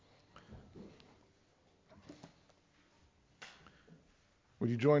Would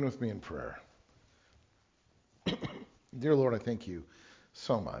you join with me in prayer? Dear Lord, I thank you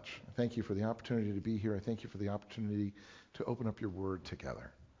so much. I thank you for the opportunity to be here. I thank you for the opportunity to open up your word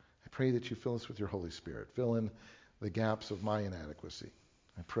together. I pray that you fill us with your Holy Spirit. Fill in the gaps of my inadequacy.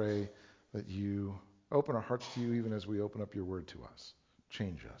 I pray that you open our hearts to you even as we open up your word to us.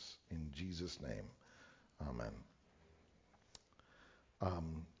 Change us. In Jesus' name, amen.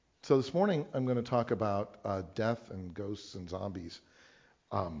 So this morning I'm going to talk about death and ghosts and zombies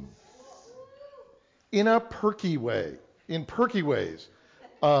in a perky way, in perky ways.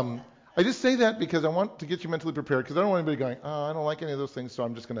 I just say that because I want to get you mentally prepared, because I don't want anybody going, oh, I don't like any of those things, so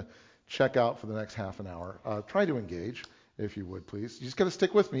I'm just going to check out for the next half an hour. Try to engage, if you would, please. You just got to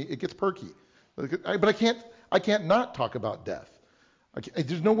stick with me. It gets perky. But I can't not talk about death.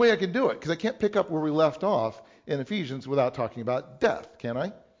 There's no way I can do it, because I can't pick up where we left off in Ephesians without talking about death, can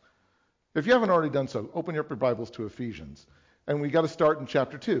I? If you haven't already done so, open up your Bibles to Ephesians. And we got to start in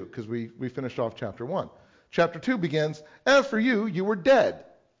chapter 2, because we finished off chapter 1. Chapter 2 begins, as for you, you were dead.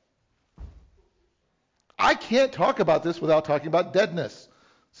 I can't talk about this without talking about deadness.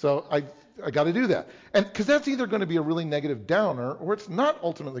 So I got to do that. And because that's either going to be a really negative downer, or it's not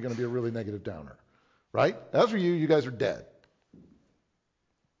ultimately going to be a really negative downer. Right? As for you, you guys are dead.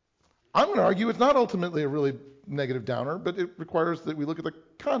 I'm going to argue it's not ultimately a really negative downer, but it requires that we look at the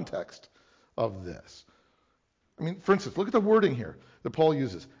context of this. I mean, for instance, look at the wording here that Paul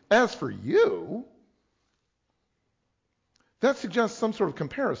uses. As for you, that suggests some sort of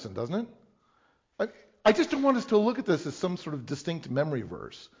comparison, doesn't it? I just don't want us to look at this as some sort of distinct memory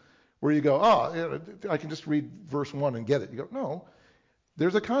verse where you go, I can just read verse 1 and get it. You go, no,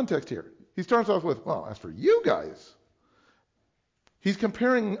 there's a context here. He starts off with, well, as for you guys, he's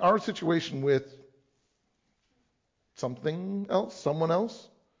comparing our situation with something else, someone else.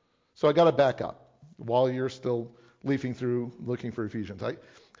 So I got to back up while you're still leafing through, looking for Ephesians.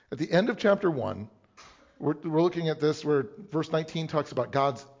 At the end of chapter 1, we're looking at this where verse 19 talks about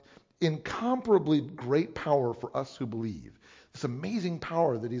God's incomparably great power for us who believe. This amazing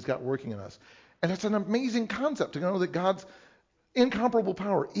power that he's got working in us. And it's an amazing concept to know that God's incomparable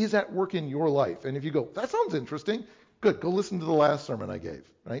power is at work in your life. And if you go, that sounds interesting, good, go listen to the last sermon I gave,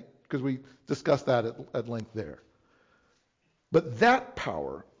 right? Because we discussed that at length there. But that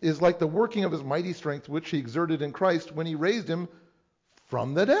power is like the working of his mighty strength, which he exerted in Christ when he raised him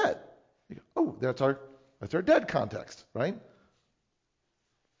from the dead. You go, oh, that's our dead context, right?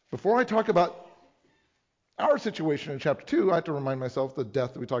 Before I talk about our situation in chapter 2, I have to remind myself the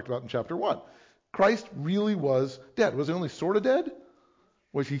death that we talked about in chapter 1. Christ really was dead. Was he only sort of dead?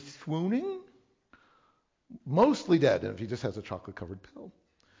 Was he swooning? Mostly dead, if he just has a chocolate-covered pill.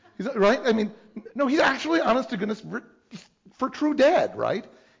 Right? I mean, no, he's actually, honest to goodness, for true dead, right?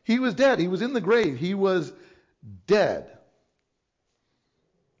 He was dead. He was in the grave. He was dead.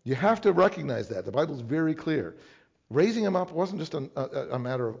 You have to recognize that. The Bible's very clear. Raising him up wasn't just a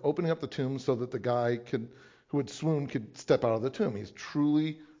matter of opening up the tomb so that the guy who had swooned could step out of the tomb. He's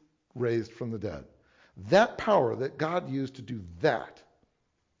truly raised from the dead. That power that God used to do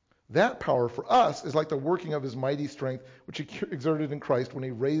that power for us is like the working of his mighty strength, which he exerted in Christ when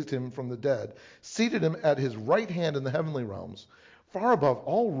he raised him from the dead, seated him at his right hand in the heavenly realms, far above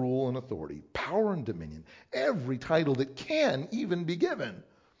all rule and authority, power and dominion, every title that can even be given,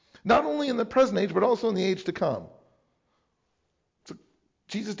 not only in the present age, but also in the age to come. So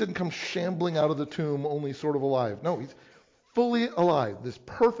Jesus didn't come shambling out of the tomb only sort of alive. No, he's fully alive, this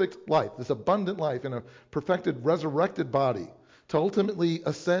perfect life, this abundant life in a perfected, resurrected body, to ultimately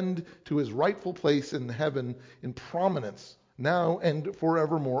ascend to his rightful place in heaven in prominence, now and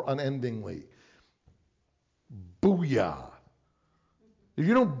forevermore, unendingly. Booyah. If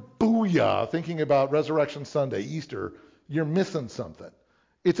you don't booyah thinking about Resurrection Sunday, Easter, you're missing something.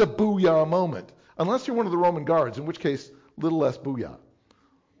 It's a booyah moment. Unless you're one of the Roman guards, in which case, little less booyah.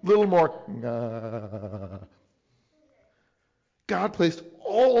 Little more... God placed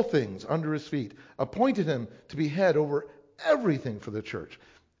all things under his feet, appointed him to be head over everything for the church.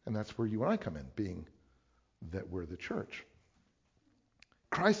 And that's where you and I come in, being that we're the church.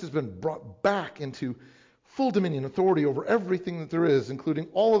 Christ has been brought back into full dominion, authority over everything that there is, including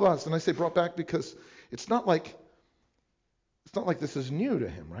all of us. And I say brought back because it's not like this is new to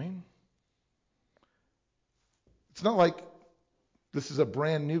him, right? It's not like this is a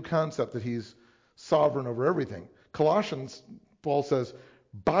brand new concept that he's sovereign over everything. Colossians, Paul says,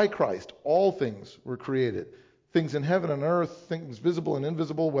 by Christ all things were created. Things in heaven and earth, things visible and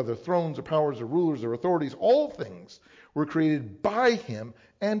invisible, whether thrones or powers or rulers or authorities, all things were created by him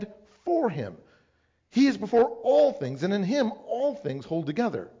and for him. He is before all things, and in him all things hold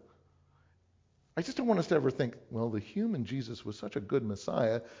together. I just don't want us to ever think, well, the human Jesus was such a good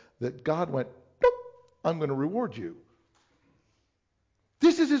Messiah that God went, nope, I'm going to reward you.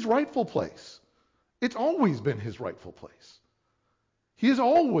 This is his rightful place. It's always been his rightful place. He has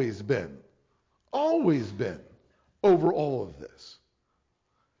always been over all of this.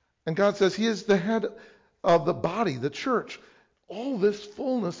 And God says he is the head of the body, the church. All this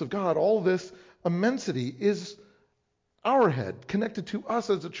fullness of God, all this immensity is our head, connected to us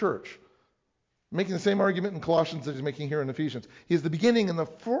as a church. Making the same argument in Colossians that he's making here in Ephesians. He is the beginning and the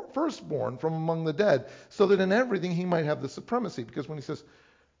firstborn from among the dead, so that in everything he might have the supremacy. Because when he says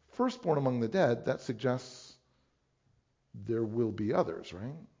firstborn among the dead, that suggests there will be others,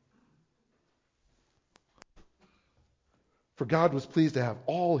 right? For God was pleased to have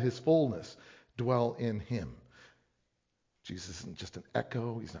all his fullness dwell in him. Jesus isn't just an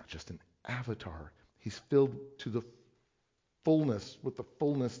echo. He's not just an avatar. He's filled to the fullness with the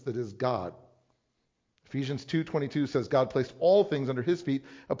fullness that is God. Ephesians 2:22 says, God placed all things under his feet,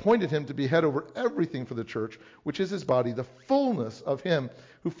 appointed him to be head over everything for the church, which is his body, the fullness of him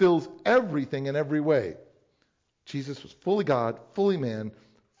who fills everything in every way. Jesus was fully God, fully man,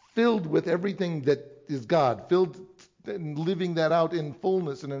 filled with everything that is God, filled and living that out in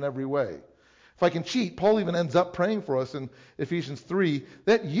fullness and in every way. If I can cheat, Paul even ends up praying for us in Ephesians 3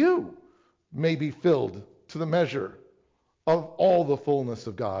 that you may be filled to the measure of all the fullness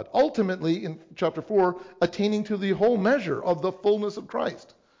of God. Ultimately, in chapter 4, attaining to the whole measure of the fullness of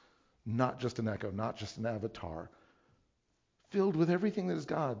Christ. Not just an echo, not just an avatar. Filled with everything that is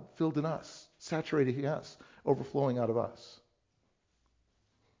God, filled in us, saturating in us, overflowing out of us.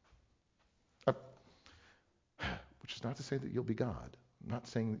 Which is not to say that you'll be God. I'm not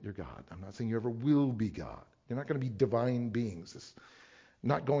saying that you're God. I'm not saying you ever will be God. You're not going to be divine beings. It's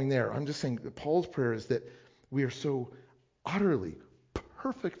not going there. I'm just saying that Paul's prayer is that we are so utterly,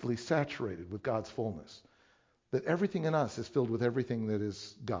 perfectly saturated with God's fullness that everything in us is filled with everything that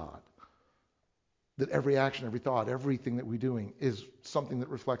is God. That every action, every thought, everything that we're doing is something that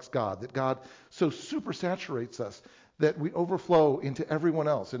reflects God. That God so super saturates us that we overflow into everyone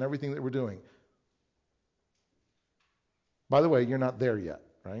else and everything that we're doing. By the way, you're not there yet,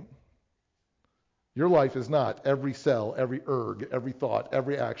 right? Your life is not every cell, every erg, every thought,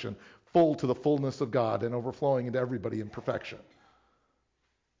 every action full to the fullness of God and overflowing into everybody in perfection.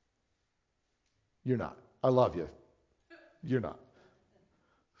 You're not. I love you. You're not.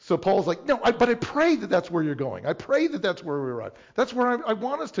 So Paul's like, no, but I pray that that's where you're going. I pray that that's where we arrive. That's where I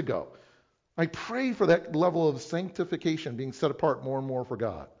want us to go. I pray for that level of sanctification, being set apart more and more for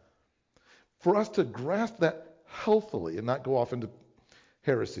God. For us to grasp that healthily and not go off into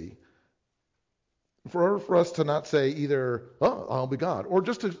heresy. For us to not say either, oh, I'll be God, or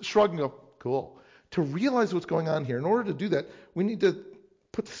just to shrug and go, cool. To realize what's going on here, in order to do that, we need to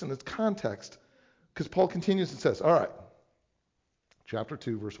put this in its context. Because Paul continues and says, all right, chapter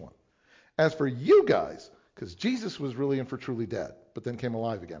 2, verse 1. As for you guys, because Jesus was really and for truly dead, but then came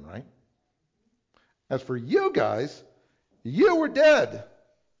alive again, right? As for you guys, you were dead,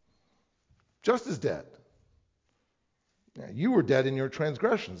 just as dead. You were dead in your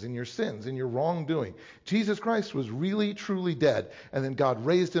transgressions, in your sins, in your wrongdoing. Jesus Christ was really, truly dead, and then God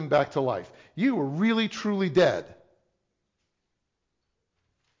raised him back to life. You were really, truly dead.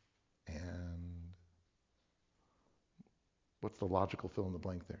 And what's the logical fill in the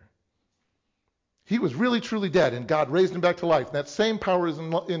blank there? He was really, truly dead, and God raised him back to life. And that same power is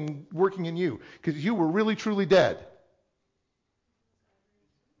in working in you, because you were really, truly dead.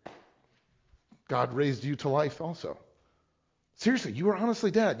 God raised you to life also. Seriously, you were honestly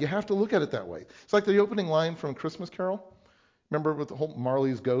dead. You have to look at it that way. It's like the opening line from Christmas Carol. Remember with the whole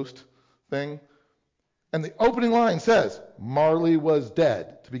Marley's ghost thing? And the opening line says, Marley was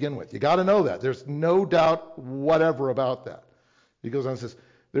dead to begin with. You got to know that. There's no doubt whatever about that. He goes on and says,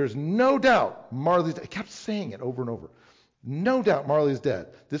 there's no doubt Marley's dead. He kept saying it over and over. No doubt Marley's dead.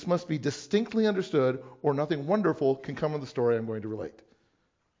 This must be distinctly understood or nothing wonderful can come of the story I'm going to relate.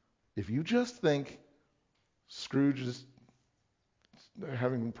 If you just think Scrooge is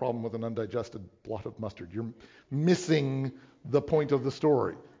having a problem with an undigested blot of mustard, you're missing the point of the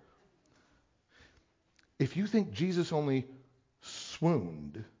story. If you think Jesus only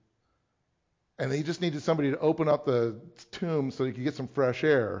swooned and they just needed somebody to open up the tomb so he could get some fresh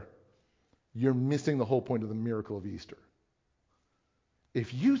air, you're missing the whole point of the miracle of Easter.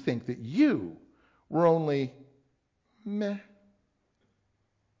 If you think that you were only meh,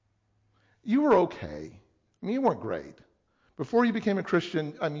 you were okay. I mean, you weren't great. Before you became a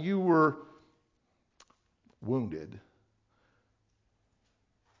Christian, I mean, you were wounded.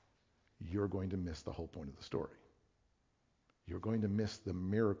 You're going to miss the whole point of the story. you're going to miss the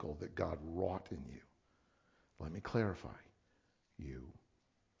miracle that God wrought in you. Let me clarify. You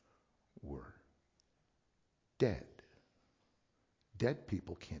were dead. Dead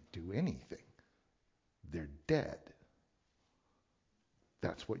people can't do anything. They're dead.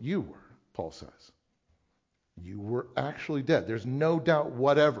 That's what you were, Paul says. You were actually dead. There's no doubt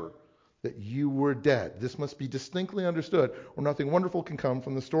whatever that you were dead. This must be distinctly understood, or nothing wonderful can come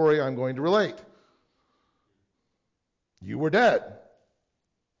from the story I'm going to relate. You were dead.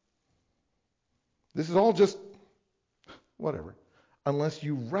 This is all just whatever, unless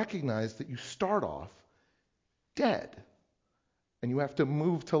you recognize that you start off dead and you have to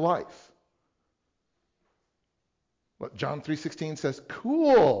move to life. What John 3:16 says,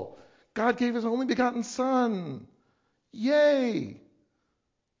 cool, God gave his only begotten Son. Yay!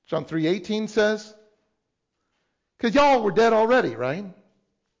 John 3:18 says, because y'all were dead already, right?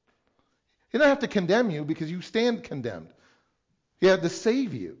 He didn't have to condemn you because you stand condemned. He had to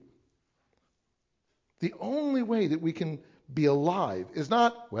save you. The only way that we can be alive is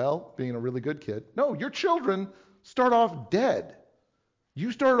not, well, being a really good kid. No, your children start off dead.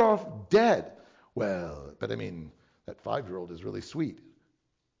 You start off dead. Well, but I mean, that 5-year-old is really sweet.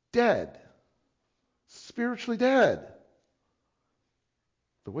 Dead. Spiritually dead.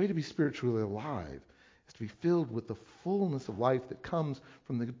 The way to be spiritually alive is to be filled with the fullness of life that comes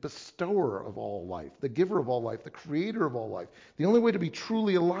from the bestower of all life, the giver of all life, the creator of all life. The only way to be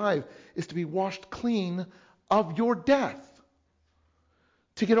truly alive is to be washed clean of your death.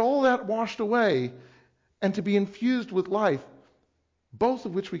 To get all that washed away and to be infused with life, both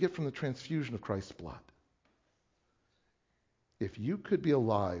of which we get from the transfusion of Christ's blood. If you could be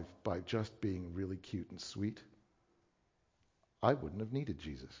alive by just being really cute and sweet, I wouldn't have needed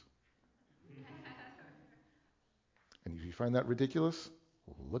Jesus. And if you find that ridiculous,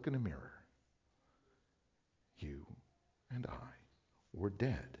 look in a mirror. You and I were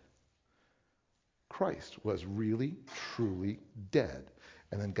dead. Christ was really, truly dead.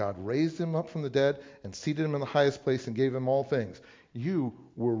 And then God raised him up from the dead and seated him in the highest place and gave him all things. You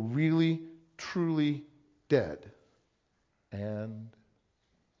were really, truly dead. And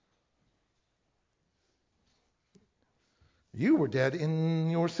you were dead in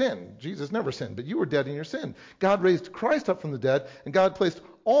your sin. Jesus never sinned, but you were dead in your sin. God raised Christ up from the dead, and God placed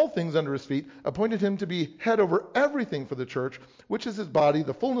all things under his feet, appointed him to be head over everything for the church, which is his body,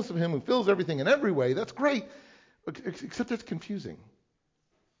 the fullness of him who fills everything in every way. That's great, except it's confusing.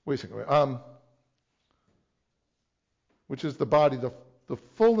 Wait a second. Which is the body, the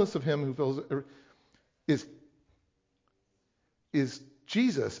fullness of him who fills is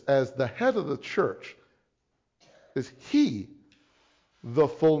Jesus as the head of the church. Is he the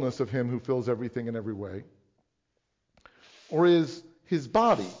fullness of him who fills everything in every way? Or is his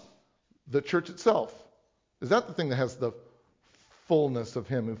body, the church itself, is that the thing that has the fullness of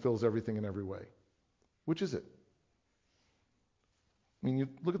him who fills everything in every way? Which is it? I mean, you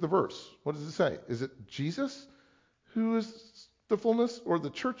look at the verse. What does it say? Is it Jesus who is the fullness, or the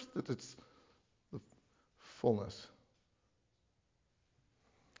church that it's the fullness?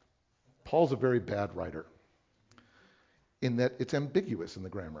 Paul's a very bad writer in that it's ambiguous in the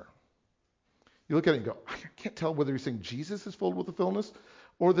grammar. You look at it and go, I can't tell whether he's saying Jesus is filled with the fullness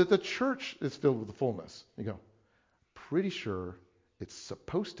or that the church is filled with the fullness. You go, pretty sure it's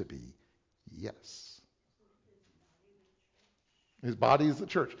supposed to be yes. His body is the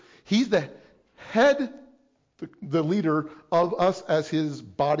church. He's the head, the leader of us as his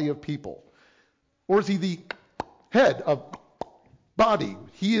body of people. Or is he the head of body?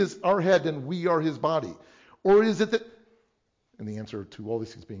 He is our head and we are his body. Or is it that, and the answer to all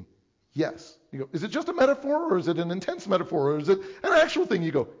these things being yes. You go, is it just a metaphor, or is it an intense metaphor, or is it an actual thing?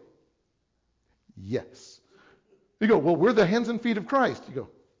 You go, yes. You go, well, we're the hands and feet of Christ. You go,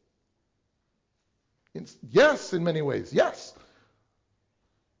 yes, in many ways, yes.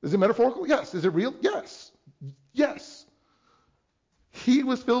 Is it metaphorical? Yes. Is it real? Yes. Yes. He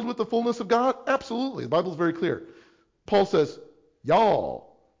was filled with the fullness of God? Absolutely. The Bible is very clear. Paul says,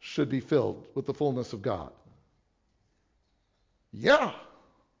 y'all should be filled with the fullness of God. Yeah.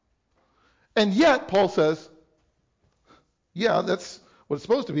 And yet, Paul says, yeah, that's what it's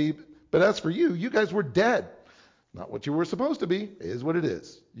supposed to be, but as for you, you guys were dead. Not what you were supposed to be, is what it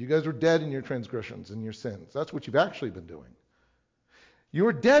is. You guys were dead in your transgressions and your sins. That's what you've actually been doing. You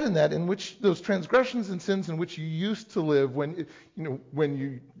were dead in that, in which those transgressions and sins in which you used to live when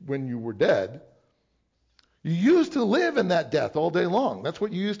you were dead. You used to live in that death all day long. That's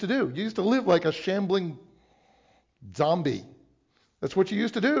what you used to do. You used to live like a shambling zombie. That's what you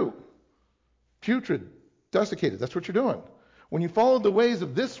used to do. Putrid, desiccated. That's what you're doing. When you followed the ways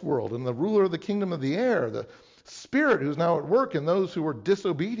of this world and the ruler of the kingdom of the air, Spirit who's now at work in those who are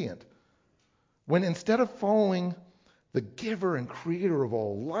disobedient. When instead of following the giver and creator of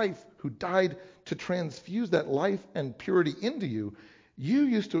all life, who died to transfuse that life and purity into you, you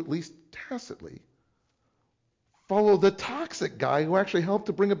used to, at least tacitly, follow the toxic guy who actually helped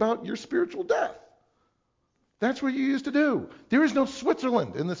to bring about your spiritual death. That's what you used to do. There is no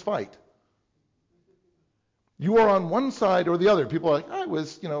Switzerland in this fight. You are on one side or the other. People are like, I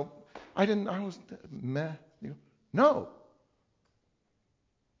was meh. No.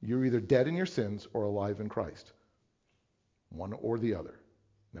 You're either dead in your sins or alive in Christ. One or the other.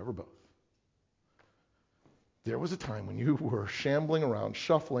 Never both. There was a time when you were shambling around,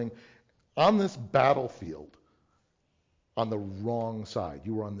 shuffling on this battlefield on the wrong side.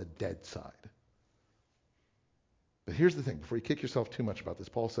 You were on the dead side. But here's the thing. Before you kick yourself too much about this,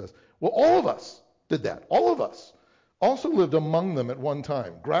 Paul says, well, all of us did that. All of us also lived among them at one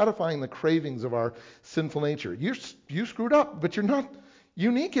time, gratifying the cravings of our sinful nature. You screwed up, but you're not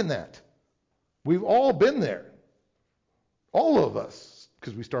unique in that. We've all been there. All of us,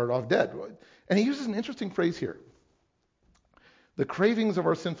 because we started off dead. And he uses an interesting phrase here. The cravings of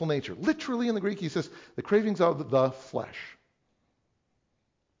our sinful nature. Literally in the Greek, he says, the cravings of the flesh.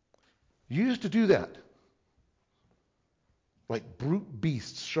 You used to do that. Like brute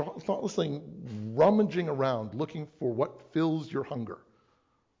beasts, thoughtlessly rummaging around, looking for what fills your hunger.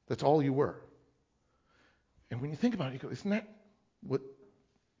 That's all you were. And when you think about it, you go, isn't that what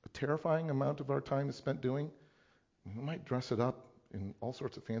a terrifying amount of our time is spent doing? We might dress it up in all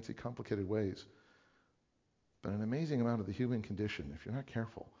sorts of fancy, complicated ways. But an amazing amount of the human condition, if you're not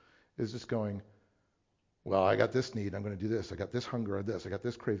careful, is just going, well, I got this need, I'm going to do this. I got this hunger, I this. I got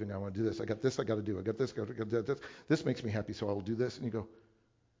this craving, I want to do this. I got this, I got to do. I got this, I got to do this. This makes me happy, so I will do this. And you go,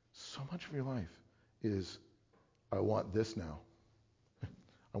 so much of your life is, I want this now.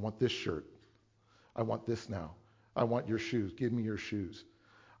 I want this shirt. I want this now. I want your shoes. Give me your shoes.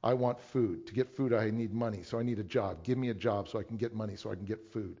 I want food. To get food, I need money, so I need a job. Give me a job so I can get money, so I can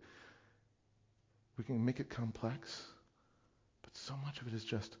get food. We can make it complex, but so much of it is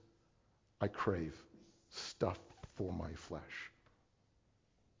just, I crave stuff for my flesh.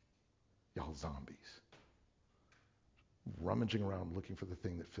 Y'all zombies. Rummaging around looking for the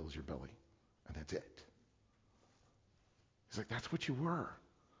thing that fills your belly, and that's it. He's like, that's what you were.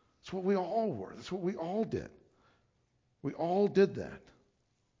 That's what we all were. That's what we all did. We all did that.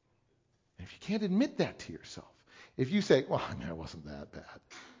 And if you can't admit that to yourself, if you say, well, I wasn't that bad,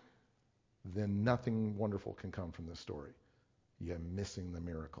 then nothing wonderful can come from this story. You're missing the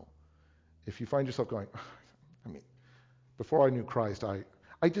miracle. If you find yourself going, before I knew Christ,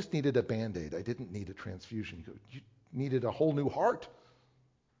 I just needed a Band-Aid. I didn't need a transfusion. You needed a whole new heart.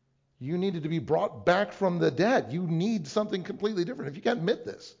 You needed to be brought back from the dead. You need something completely different. If you can't admit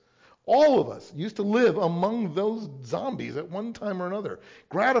this, all of us used to live among those zombies at one time or another,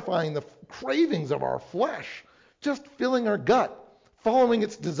 gratifying the cravings of our flesh, just filling our gut, following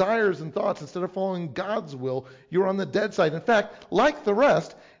its desires and thoughts instead of following God's will. You're on the dead side. In fact, like the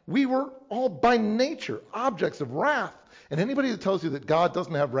rest, we were all by nature objects of wrath. And anybody that tells you that God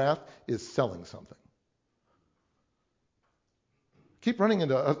doesn't have wrath is selling something. Keep running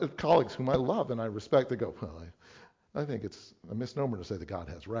into colleagues whom I love and I respect. They go, well, I think it's a misnomer to say that God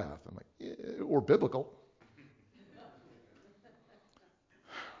has wrath. I'm like, yeah, or biblical.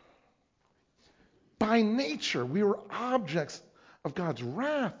 By nature, we were objects of God's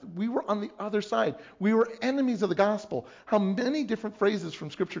wrath. We were on the other side. We were enemies of the gospel. How many different phrases from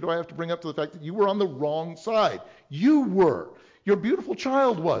Scripture do I have to bring up to the fact that you were on the wrong side? You were. Your beautiful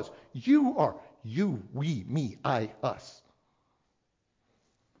child was. You are. You, we, me, I, us.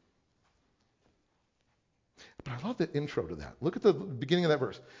 But I love the intro to that. Look at the beginning of that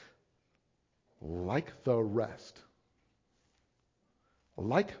verse. Like the rest.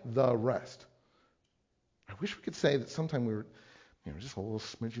 Like the rest. I wish we could say that sometime we were just a little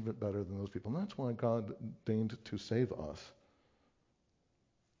smidgy bit better than those people. And that's why God deigned to save us.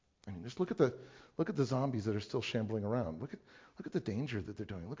 I mean, just look at the zombies that are still shambling around. Look at the danger that they're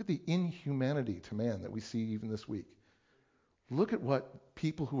doing. Look at the inhumanity to man that we see even this week. Look at what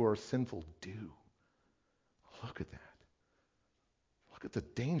people who are sinful do. Look at that. Look at the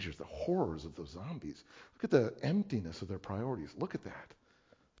dangers, the horrors of those zombies. Look at the emptiness of their priorities. Look at that.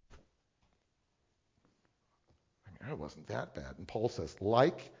 I mean, it wasn't that bad. And Paul says,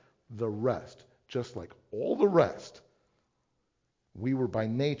 like the rest, just like all the rest, we were by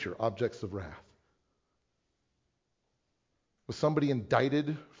nature objects of wrath. Was somebody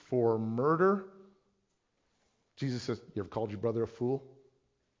indicted for murder? Jesus says, you ever called your brother a fool?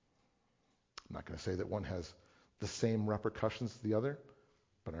 I'm not going to say that one has the same repercussions as the other,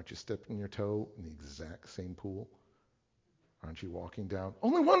 But aren't you stepping your toe in the exact same pool? Aren't you walking down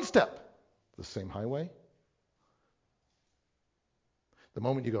only one step the same highway? The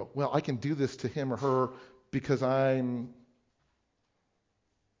moment you go, well, I can do this to him or her because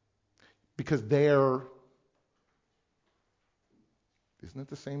they're, isn't it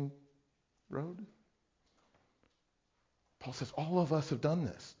the same road? Paul says all of us have done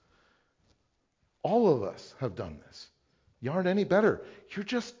this. All of us have done this. You aren't any better. You're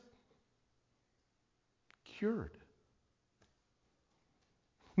just cured.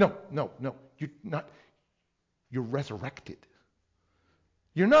 No. You're not. You're resurrected.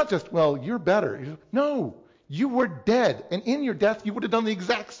 You're not just, well, you're better. No, you were dead. And in your death, you would have done the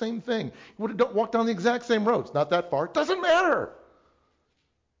exact same thing. You would have walked down the exact same roads. Not that far. It doesn't matter.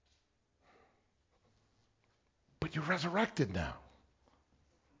 But you're resurrected now.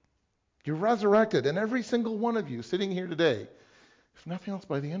 You're resurrected. And every single one of you sitting here today, if nothing else,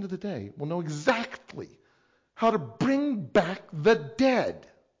 by the end of the day, will know exactly how to bring back the dead.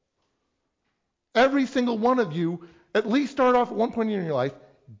 Every single one of you at least start off at one point in your life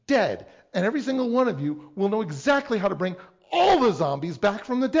dead. And every single one of you will know exactly how to bring all the zombies back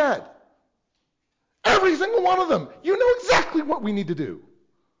from the dead. Every single one of them. You know exactly what we need to do.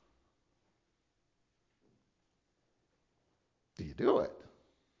 Do you do it?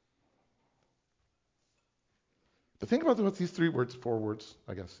 But think about what these 4 words,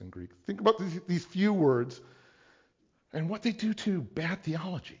 I guess, in Greek. Think about these few words and what they do to bad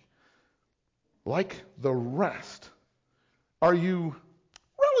theology. Like the rest. Are you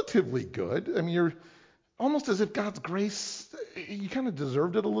relatively good? I mean, you're almost as if God's grace, you kind of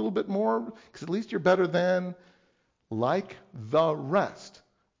deserved it a little bit more, because at least you're better than. Like the rest.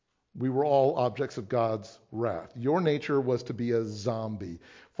 We were all objects of God's wrath. Your nature was to be a zombie,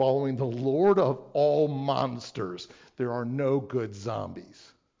 following the Lord of all monsters. There are no good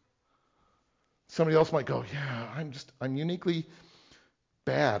zombies. Somebody else might go, yeah, I'm uniquely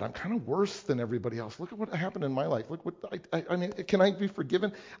bad. I'm kind of worse than everybody else. Look at what happened in my life. Look what I mean, can I be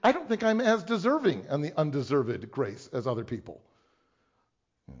forgiven? I don't think I'm as deserving on the undeserved grace as other people.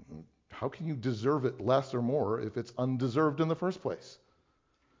 How can you deserve it less or more if it's undeserved in the first place?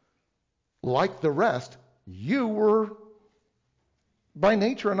 Like the rest, you were by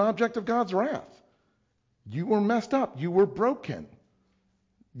nature an object of God's wrath. You were messed up. You were broken.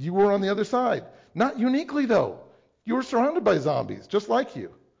 You were on the other side. Not uniquely, though. You were surrounded by zombies, just like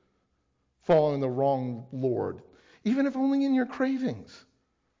you, following the wrong Lord, even if only in your cravings.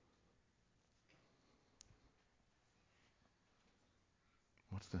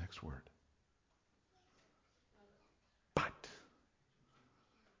 What's the next word? But.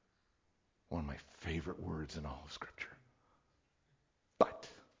 One of my favorite words in all of Scripture. But.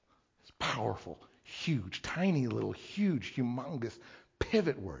 It's powerful, huge, tiny little, huge, humongous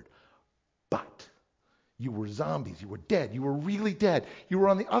pivot word. But. You were zombies. You were dead. You were really dead. You were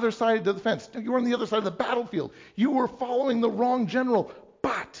on the other side of the fence. You were on the other side of the battlefield. You were following the wrong general.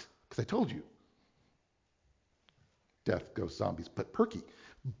 But, because I told you, death, ghosts, zombies, but perky.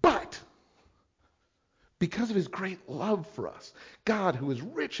 But, because of his great love for us, God, who is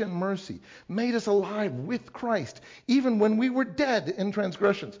rich in mercy, made us alive with Christ, even when we were dead in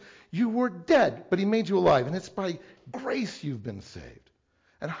transgressions. You were dead, but he made you alive. And it's by grace you've been saved.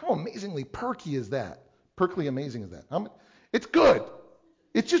 And how amazingly perky is that? Perkily amazing is that? It's good.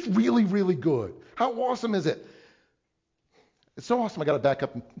 It's just really, really good. How awesome is it? It's so awesome I got to back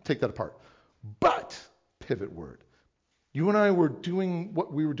up and take that apart. But, pivot word. You and I were doing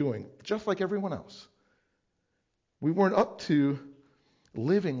what we were doing, just like everyone else. We weren't up to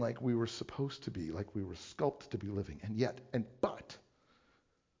living like we were supposed to be, like we were sculpted to be living. But,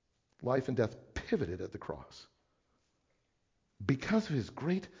 life and death pivoted at the cross. Because of his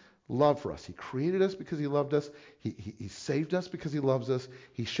great love for us. He created us because he loved us. He saved us because he loves us.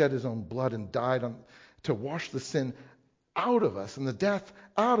 He shed his own blood and died to wash the sin out of us and the death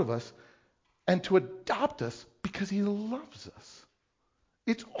out of us, and to adopt us because he loves us.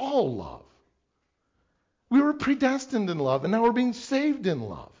 It's all love. We were predestined in love, and now we're being saved in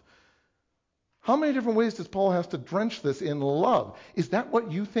love. How many different ways does Paul have to drench this in love? Is that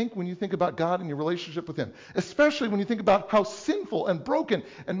what you think when you think about God and your relationship with him? Especially when you think about how sinful and broken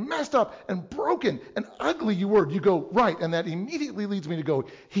and messed up and broken and ugly you were. You go, right, and that immediately leads me to go,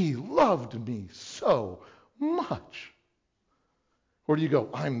 he loved me so much. Or do you go,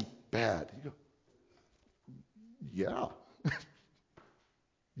 I'm bad? You go, yeah.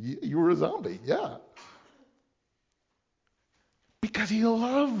 You were a zombie, yeah. Because he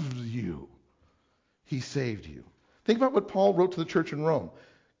loved you. He saved you. Think about what Paul wrote to the church in Rome.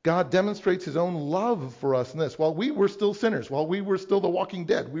 God demonstrates his own love for us in this. While we were still sinners, while we were still the walking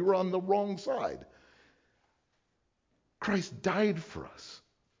dead, we were on the wrong side. Christ died for us.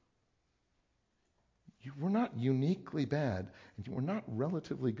 You were not uniquely bad, and you were not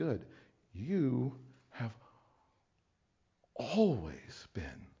relatively good. You have always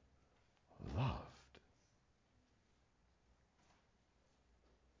been loved.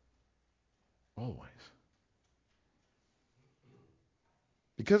 Always.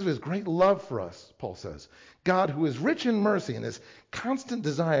 Because of his great love for us, Paul says, God, who is rich in mercy and his constant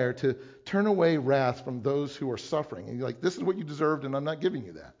desire to turn away wrath from those who are suffering. And you're like, this is what you deserved, and I'm not giving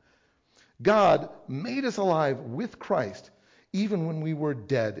you that. God made us alive with Christ, even when we were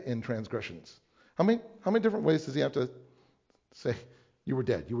dead in transgressions. How many different ways does he have to say, you were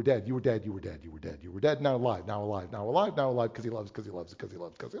dead, you were dead, you were dead, you were dead, you were dead, you were dead, now alive, now alive, now alive, now alive, because he loves, because he loves, because he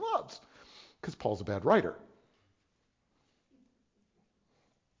loves, because he loves. Because Paul's a bad writer.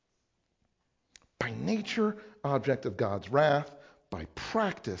 By nature, object of God's wrath. By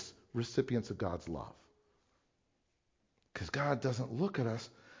practice, recipients of God's love. Because God doesn't look at us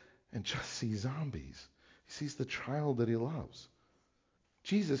and just see zombies. He sees the child that he loves.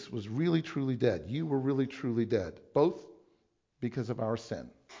 Jesus was really, truly dead. You were really, truly dead. Both because of our sin.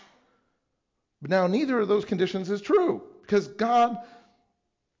 But now neither of those conditions is true. Because God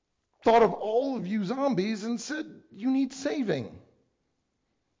thought of all of you zombies and said, you need saving.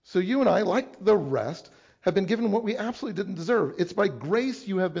 So you and I, like the rest, have been given what we absolutely didn't deserve. It's by grace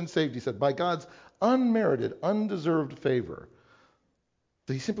you have been saved, he said, by God's unmerited, undeserved favor.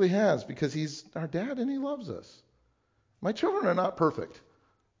 That he simply has, because he's our dad and he loves us. My children are not perfect.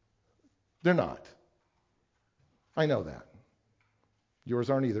 They're not. I know that. Yours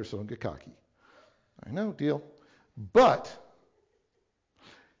aren't either, so don't get cocky. I know, deal. But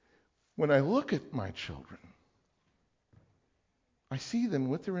when I look at my children, I see them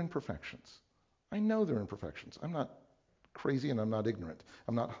with their imperfections. I know their imperfections. I'm not crazy and I'm not ignorant.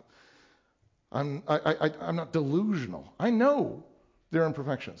 I'm not delusional. I know their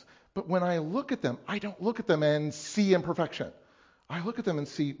imperfections. But when I look at them, I don't look at them and see imperfection. I look at them and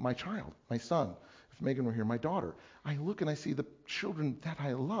see my child, my son. If Megan were here, my daughter. I look and I see the children that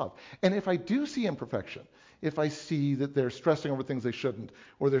I love. And if I do see imperfection, if I see that they're stressing over things they shouldn't,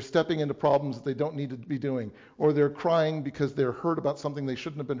 or they're stepping into problems that they don't need to be doing, or they're crying because they're hurt about something they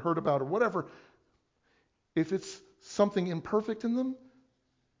shouldn't have been hurt about, or whatever, if it's something imperfect in them,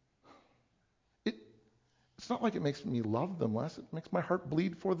 it's not like it makes me love them less. It makes my heart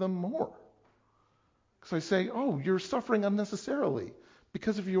bleed for them more. Because I say, oh, you're suffering unnecessarily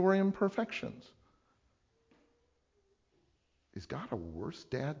because of your imperfections. Is God a worse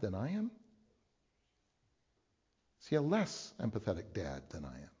dad than I am? Is he a less empathetic dad than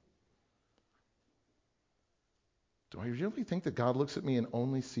I am? Do I really think that God looks at me and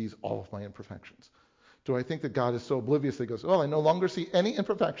only sees all of my imperfections? Do I think that God is so oblivious that he goes, oh, I no longer see any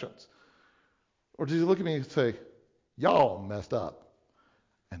imperfections? Or does he look at me and say, y'all messed up,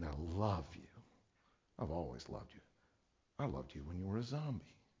 and I love you. I've always loved you. I loved you when you were a zombie.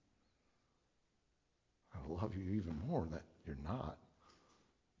 I love you even more that you're not.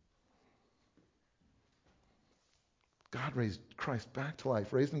 God raised Christ back to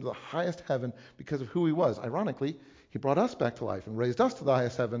life, raised him to the highest heaven because of who he was. Ironically, he brought us back to life and raised us to the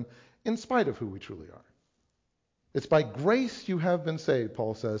highest heaven in spite of who we truly are. It's by grace you have been saved,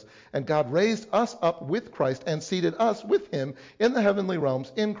 Paul says, and God raised us up with Christ and seated us with him in the heavenly realms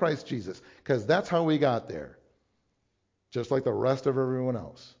in Christ Jesus, because that's how we got there, just like the rest of everyone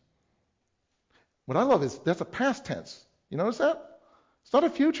else. What I love is that's a past tense. You notice that? It's not a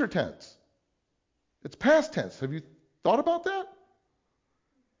future tense. It's past tense. Have you thought about that?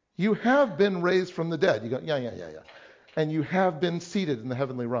 You have been raised from the dead. You go, yeah. And you have been seated in the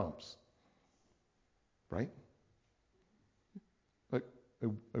heavenly realms. Right? Like,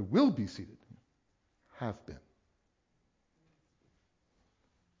 I will be seated. Have been.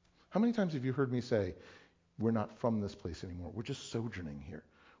 How many times have you heard me say, we're not from this place anymore. We're just sojourning here.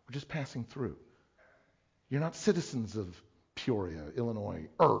 We're just passing through. You're not citizens of Peoria, Illinois,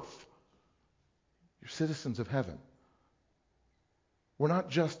 earth. You're citizens of heaven. We're not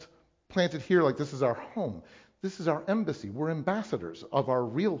just planted here like this is our home. This is our embassy. We're ambassadors of our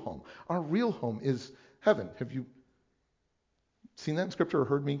real home. Our real home is heaven. Have you seen that in Scripture or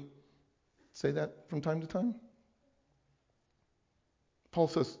heard me say that from time to time? Paul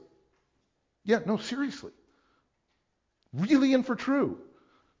says, yeah, no, seriously. Really and for true.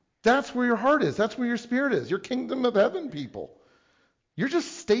 That's where your heart is. That's where your spirit is. Your kingdom of heaven people. You're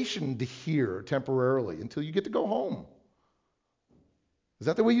just stationed here temporarily until you get to go home. Is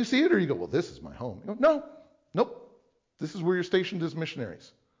that the way you see it? Or you go, well, this is my home. You go, no, nope. This is where you're stationed as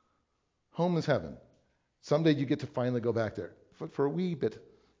missionaries. Home is heaven. Someday you get to finally go back there. For a wee bit,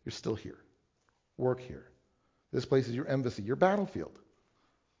 you're still here. Work here. This place is your embassy, your battlefield.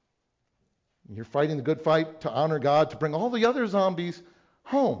 You're fighting the good fight to honor God, to bring all the other zombies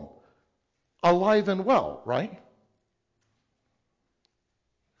home, alive and well, right?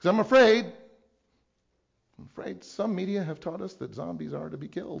 Because I'm afraid some media have taught us that zombies are to be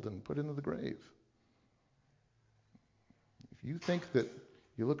killed and put into the grave. If you think that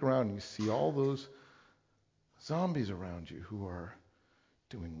you look around and you see all those zombies around you who are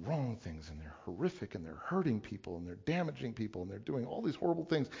doing wrong things, and they're horrific, and they're hurting people, and they're damaging people, and they're doing all these horrible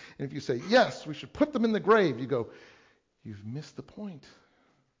things, and if you say, yes, we should put them in the grave, you go, you've missed the point.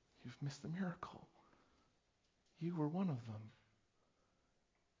 You've missed the miracle. You were one of them,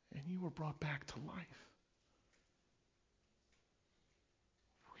 and you were brought back to life.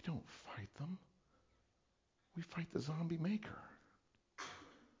 We don't fight them. We fight the zombie maker.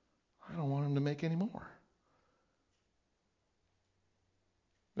 I don't want him to make any more.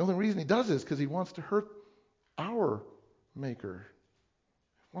 The only reason he does this is because he wants to hurt our maker.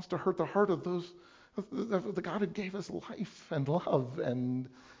 He wants to hurt the heart of those, of the God who gave us life and love and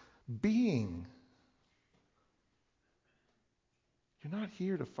being. You're not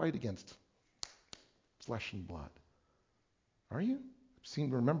here to fight against flesh and blood. Are you?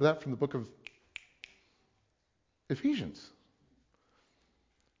 Remember that from the book of Ephesians.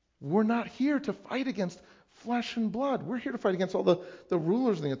 We're not here to fight against flesh and blood. We're here to fight against all the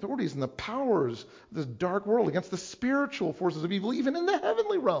rulers and the authorities and the powers of this dark world, against the spiritual forces of evil, even in the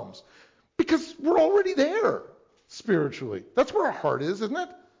heavenly realms. Because we're already there spiritually. That's where our heart is, isn't it?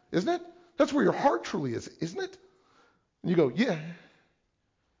 Isn't it? That's where your heart truly is, isn't it? And you go, yeah.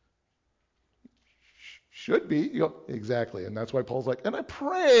 Should be. You go, exactly. And that's why Paul's like, and I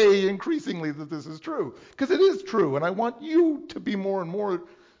pray increasingly that this is true. Because it is true. And I want you to be more and more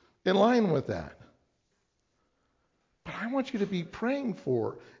in line with that. But I want you to be praying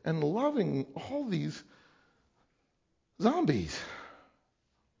for and loving all these zombies.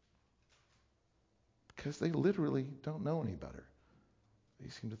 Because they literally don't know any better. They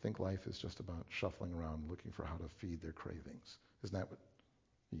seem to think life is just about shuffling around looking for how to feed their cravings. Isn't that what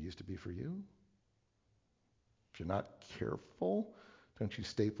it used to be for you? If you're not careful, don't you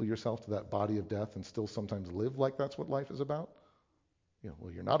staple yourself to that body of death and still sometimes live like that's what life is about?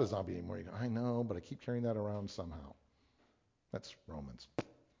 Well, you're not a zombie anymore. You go, I know, but I keep carrying that around somehow. That's Romans.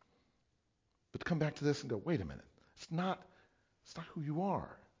 But come back to this and go, wait a minute. It's not who you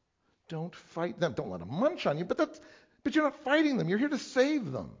are. Don't fight them. Don't let them munch on you. But you're not fighting them. You're here to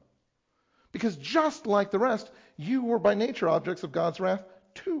save them. Because just like the rest, you were by nature objects of God's wrath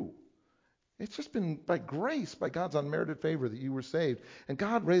too. It's just been by grace, by God's unmerited favor, that you were saved. And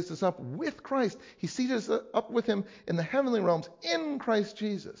God raised us up with Christ. He seated us up with him in the heavenly realms in Christ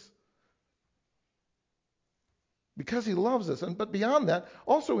Jesus. Because he loves us. But beyond that,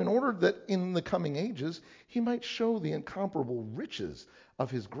 also in order that in the coming ages, he might show the incomparable riches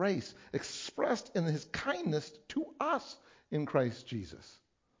of his grace expressed in his kindness to us in Christ Jesus.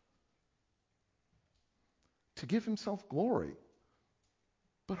 To give himself glory.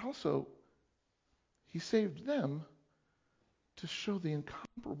 But also, he saved them to show the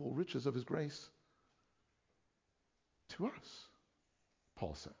incomparable riches of his grace to us,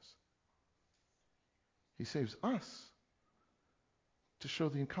 Paul says. He saves us to show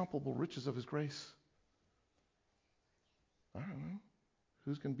the incomparable riches of his grace. I don't know.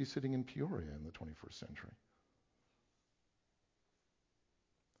 Who's going to be sitting in Peoria in the 21st century?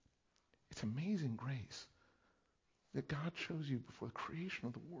 It's amazing grace that God chose you before the creation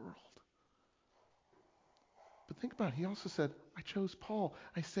of the world. But think about it. He also said, I chose Paul.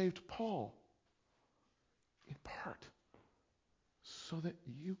 I saved Paul in part so that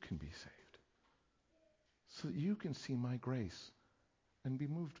you can be saved. So that you can see my grace and be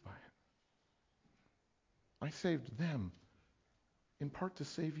moved by it. I saved them in part to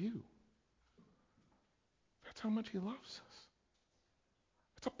save you. That's how much he loves us.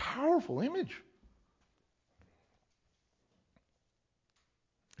 It's a powerful image.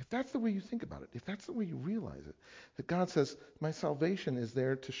 If that's the way you think about it, if that's the way you realize it, that God says, my salvation is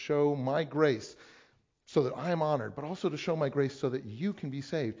there to show my grace so that I am honored, but also to show my grace so that you can be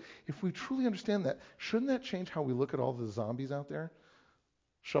saved. If we truly understand that, shouldn't that change how we look at all the zombies out there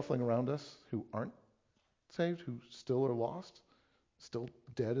shuffling around us who aren't saved, who still are lost, still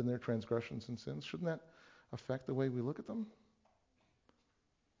dead in their transgressions and sins? Shouldn't that affect the way we look at them?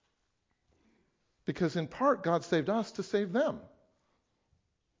 Because in part, God saved us to save them.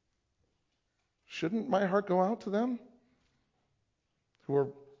 Shouldn't my heart go out to them who are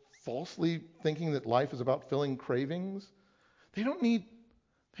falsely thinking that life is about filling cravings? They don't need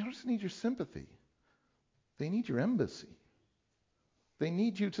They don't just need your sympathy. They need your embassy. They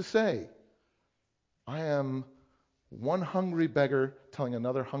need you to say, I am one hungry beggar telling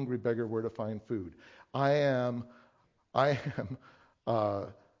another hungry beggar where to find food. I am a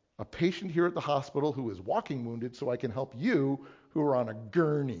patient here at the hospital who is walking wounded so I can help you who are on a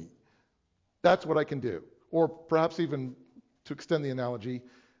gurney. That's what I can do. Or perhaps even to extend the analogy,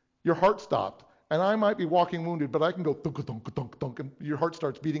 your heart stopped and I might be walking wounded, but I can go thunk, thunk, thunk, thunk, and your heart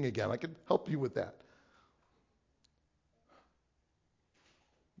starts beating again. I can help you with that.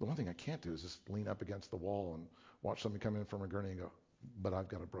 The one thing I can't do is just lean up against the wall and watch somebody come in from a gurney and go, but I've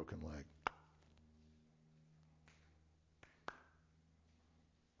got a broken leg.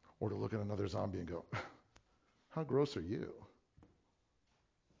 Or to look at another zombie and go, how gross are you?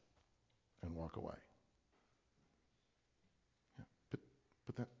 And walk away. Yeah,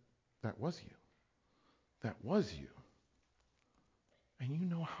 but that was you. That was you. And you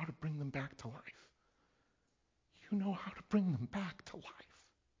know how to bring them back to life. You know how to bring them back to life.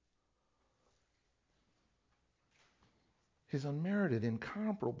 His unmerited,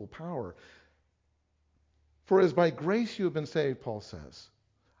 incomparable power. For as by grace you have been saved, Paul says.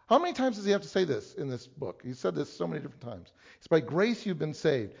 How many times does he have to say this in this book? He said this so many different times. It's by grace you've been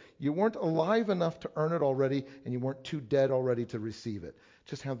saved. You weren't alive enough to earn it already, and you weren't too dead already to receive it.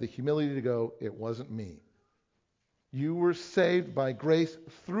 Just have the humility to go, it wasn't me. You were saved by grace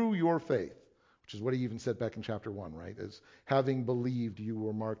through your faith, which is what he even said back in chapter 1, right? As having believed, you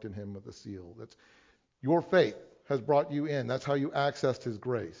were marked in him with a seal. That's your faith has brought you in. That's how you accessed his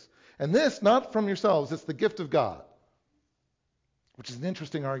grace. And this, not from yourselves, it's the gift of God, which is an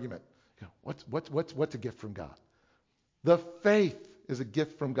interesting argument. You know, what's a gift from God? The faith is a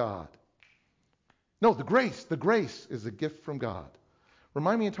gift from God. No, the grace is a gift from God.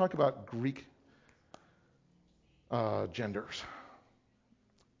 Remind me to talk about Greek genders,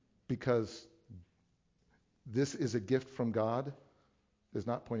 because this is a gift from God is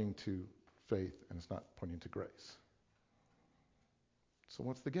not pointing to faith and it's not pointing to grace. So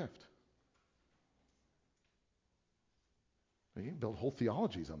what's the gift? You can build whole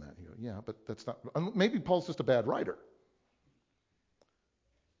theologies on that. You go, yeah, but that's not. Maybe Paul's just a bad writer.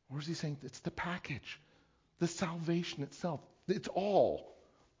 Or is he saying it's the package, the salvation itself? It's all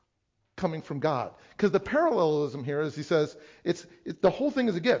coming from God. Because the parallelism here is he says the whole thing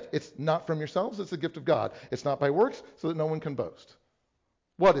is a gift. It's not from yourselves, it's a gift of God. It's not by works so that no one can boast.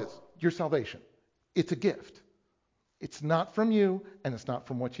 What is? Your salvation. It's a gift. It's not from you and it's not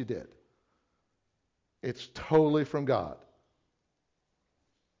from what you did. It's totally from God.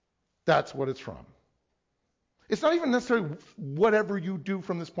 That's what it's from. It's not even necessarily whatever you do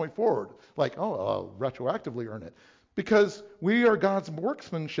from this point forward, like, I'll retroactively earn it. Because we are God's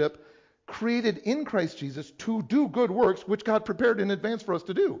workmanship created in Christ Jesus to do good works, which God prepared in advance for us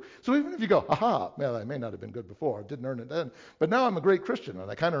to do. So even if you go, well, I may not have been good before, I didn't earn it then, but now I'm a great Christian and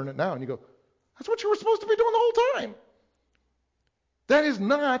I kind of earn it now, and you go, that's what you were supposed to be doing the whole time. That is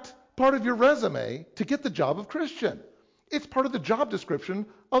not part of your resume to get the job of Christian. It's part of the job description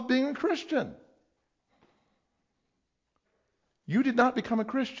of being a Christian. You did not become a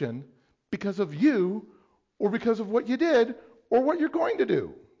Christian because of you or because of what you did or what you're going to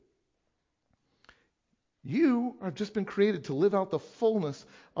do. You have just been created to live out the fullness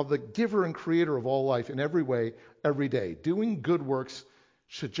of the giver and creator of all life in every way, every day. Doing good works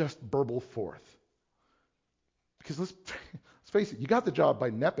should just burble forth. Because let's face it, you got the job by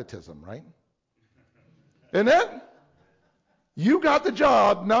nepotism, right? Isn't it? You got the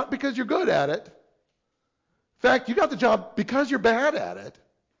job not because you're good at it. In fact, you got the job because you're bad at it.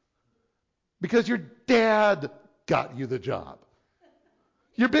 Because your dad got you the job.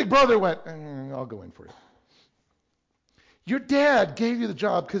 Your big brother went, I'll go in for you. Your dad gave you the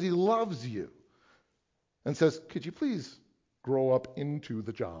job because he loves you and says, could you please grow up into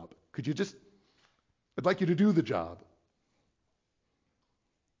the job? I'd like you to do the job.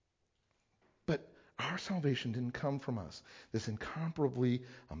 But our salvation didn't come from us. This incomparably,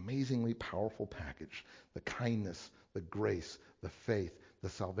 amazingly powerful package, the kindness, the grace, the faith, the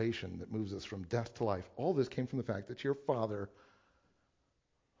salvation that moves us from death to life, all this came from the fact that your Father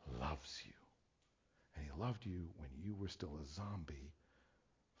loves you. And he loved you when you were still a zombie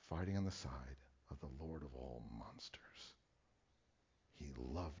fighting on the side of the Lord of all monsters. He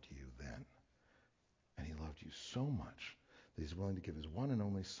loved you then. And he loved you so much that he's willing to give his one and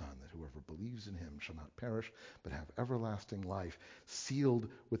only Son, that whoever believes in him shall not perish, but have everlasting life, sealed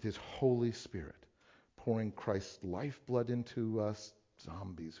with his Holy Spirit, pouring Christ's lifeblood into us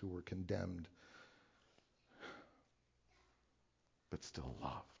zombies who were condemned, but still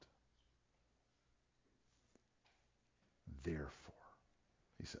loved. Therefore,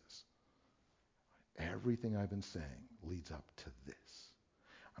 he says. Everything I've been saying leads up to this.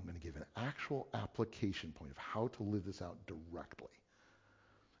 I'm going to give an actual application point of how to live this out directly.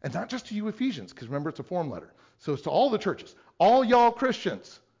 And not just to you Ephesians, because remember, it's a form letter. So it's to all the churches, all y'all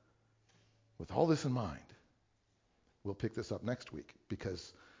Christians. With all this in mind, we'll pick this up next week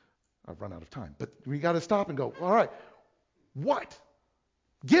because I've run out of time. But we got to stop and go, all right, what?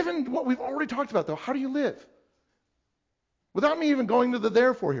 Given what we've already talked about, though, how do you live? Without me even going to the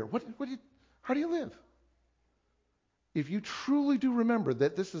therefore here, how do you live? If you truly do remember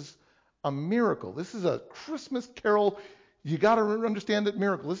that this is a miracle, this is a Christmas carol, you got to understand that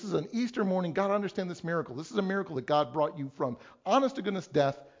miracle. This is an Easter morning, got to understand this miracle. This is a miracle that God brought you from honest to goodness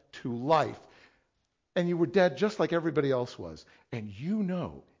death to life. And you were dead just like everybody else was. And you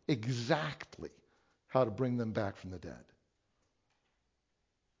know exactly how to bring them back from the dead.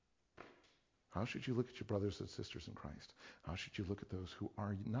 How should you look at your brothers and sisters in Christ? How should you look at those who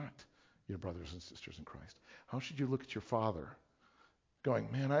are not your brothers and sisters in Christ? How should you look at your father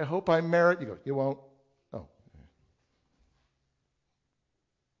going, man, I hope I merit? You go, you won't. Oh.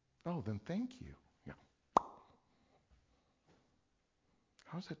 Oh, then thank you. Yeah.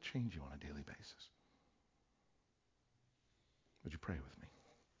 How does that change you on a daily basis? Would you pray with me?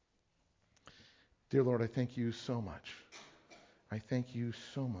 Dear Lord, I thank you so much. I thank you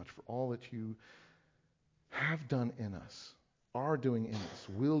so much for all that you have done in us, are doing in us,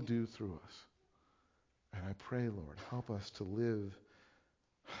 will do through us. And I pray, Lord, help us to live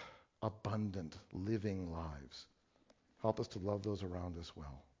abundant, living lives. Help us to love those around us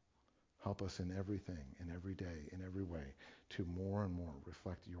well. Help us in everything, in every day, in every way, to more and more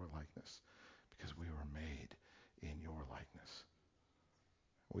reflect your likeness, because we were made in your likeness.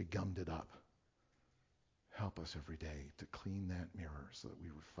 We gummed it up. Help us every day to clean that mirror so that we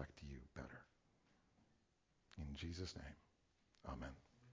reflect you better. In Jesus' name, amen.